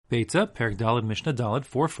Beitzah, Perek Daled, Mishnah Daled,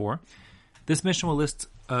 4:4. This Mishnah will list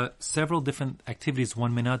several different activities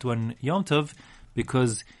one may not do on Yom Tov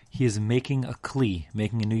because he is making a kli,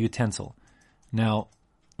 making a new utensil. Now,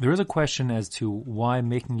 there is a question as to why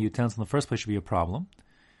making a utensil in the first place should be a problem.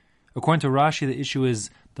 According to Rashi, the issue is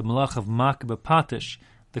the malach of mak b'patish.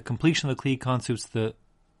 The completion of the kli constitutes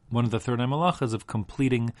one of the third nine malachas of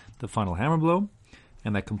completing the final hammer blow,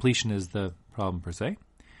 and that completion is the problem per se.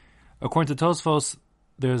 According to Tosfos,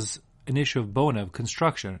 there's an issue of bona, of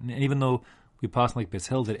construction, and even though we pass like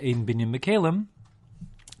Bishil that ein binyan mekalim,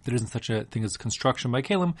 there isn't such a thing as construction by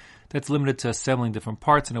kalim, that's limited to assembling different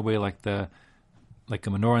parts in a way like a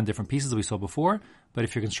menorah in different pieces that we saw before. But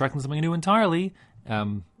if you're constructing something new entirely,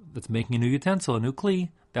 that's making a new utensil, a new kli,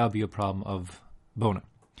 that would be a problem of bona.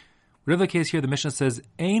 Whatever the case here, the Mishnah says,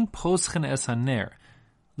 ein poschen es haner.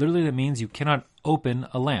 Literally that means you cannot open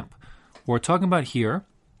a lamp. What we're talking about here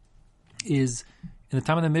is, in the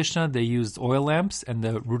time of the Mishnah, they used oil lamps, and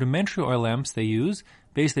the rudimentary oil lamps they use,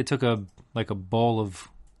 basically they took a bowl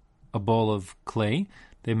of clay,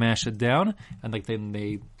 they mashed it down, and then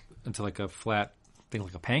they into like a flat thing,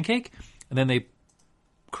 like a pancake, and then they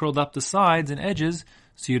curled up the sides and edges,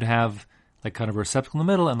 so you'd have like kind of a receptacle in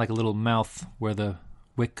the middle and like a little mouth where the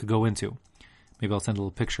wick could go into. Maybe I'll send a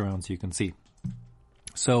little picture around so you can see.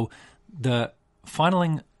 So the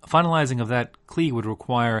finalizing of that kli would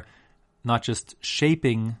require not just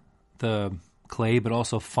shaping the clay, but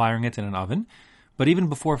also firing it in an oven. But even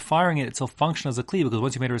before firing it, it still functions as a kli, because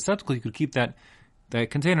once you made a receptacle, you could keep that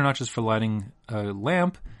container not just for lighting a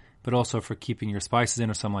lamp, but also for keeping your spices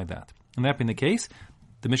in or something like that. And that being the case,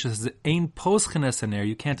 the Mishnah says, ein poschen es haner,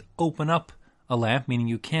 you can't open up a lamp, meaning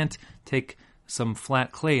you can't take some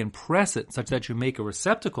flat clay and press it such that you make a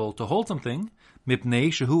receptacle to hold something, mipnei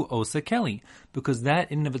shehu osa keli, because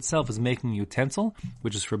that in and of itself is making a utensil,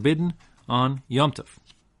 which is forbidden on Yom Tov.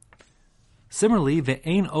 Similarly,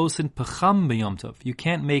 ve'ein osin pecham b'Yom Tov, you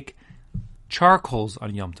can't make charcoals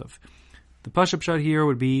on Yom Tov. The Pashup Pshat here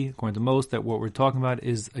would be, according to most, that what we're talking about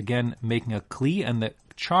is, again, making a kli, and the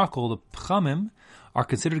charcoal, the pchamim, are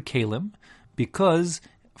considered kalim, because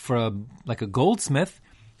for a goldsmith,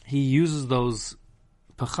 he uses those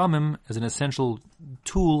pachamim as an essential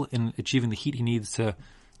tool in achieving the heat he needs to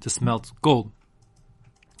smelt gold.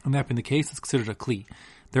 And that being the case, it's considered a kli.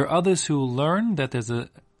 There are others who learn that there's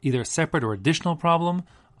either a separate or additional problem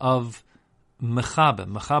of mechabe.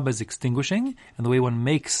 Mechabe is extinguishing, and the way one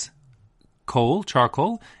makes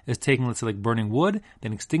charcoal, is taking, let's say, like burning wood,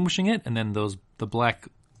 then extinguishing it, and then the black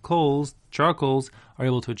charcoals, are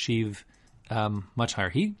able to achieve much higher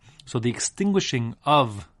heat. So the extinguishing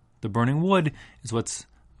of the burning wood is what's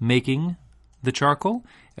making the charcoal,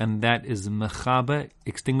 and that is mechabe,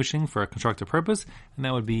 extinguishing for a constructive purpose, and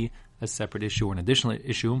that would be a separate issue or an additional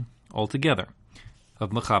issue altogether of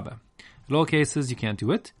mechabe. In all cases, you can't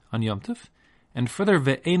do it on Yom Tov. And further,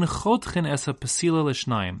 ve'ein chodchen esa pesila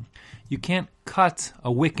l'shnayim, you can't cut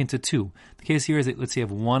a wick into two. The case here is that, let's say you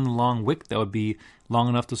have one long wick that would be long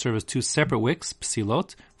enough to serve as two separate wicks,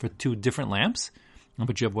 pesilot, for two different lamps,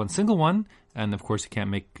 but you have one single one, and of course you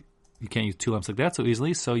can't use two lamps like that so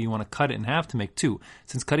easily, so you want to cut it in half to make two.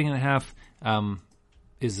 Since cutting it in half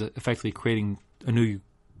is effectively creating a new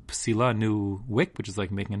pesila, a new wick, which is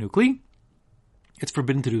like making a new kli, it's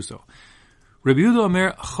forbidden to do so. Rabbi Yehuda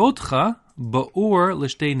Omer chodcha ba'ur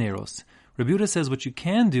l'shtei neros. Rabbi Yehuda says what you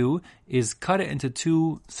can do is cut it into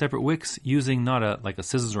two separate wicks using not a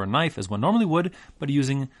scissors or a knife as one normally would, but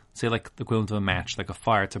using, say, like the equivalent of a match, like a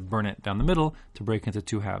fire, to burn it down the middle to break into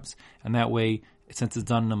two halves. And that way, since it's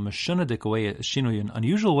done in a mashunadik way, a shinui, an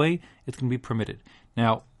unusual way, it can be permitted.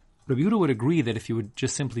 Now, Rabbi Yehuda would agree that if you would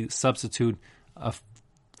just simply substitute a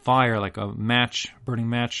fire, like a burning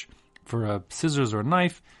match, for a scissors or a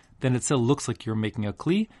knife, then it still looks like you're making a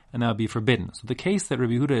kli, and that would be forbidden. So the case that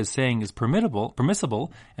Rabbi Yehuda is saying is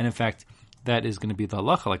permissible, and in fact, that is going to be the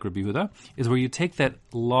halacha like Rabbi Yehuda, is where you take that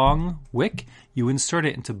long wick, you insert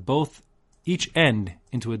it into each end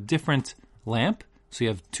into a different lamp, so you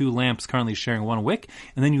have two lamps currently sharing one wick,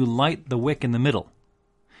 and then you light the wick in the middle.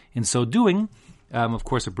 In so doing, of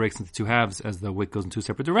course it breaks into two halves as the wick goes in two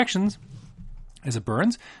separate directions, as it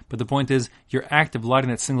burns, but the point is, your act of lighting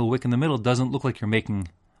that single wick in the middle doesn't look like you're making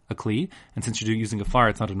a kli, and since you're using a fire,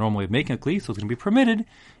 it's not a normal way of making a kli, so it's going to be permitted,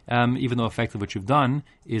 even though effectively what you've done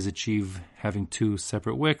is achieve having two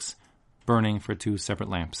separate wicks burning for two separate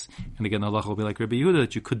lamps. And again, the halacha will be like Rabbi Yehuda,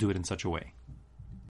 that you could do it in such a way.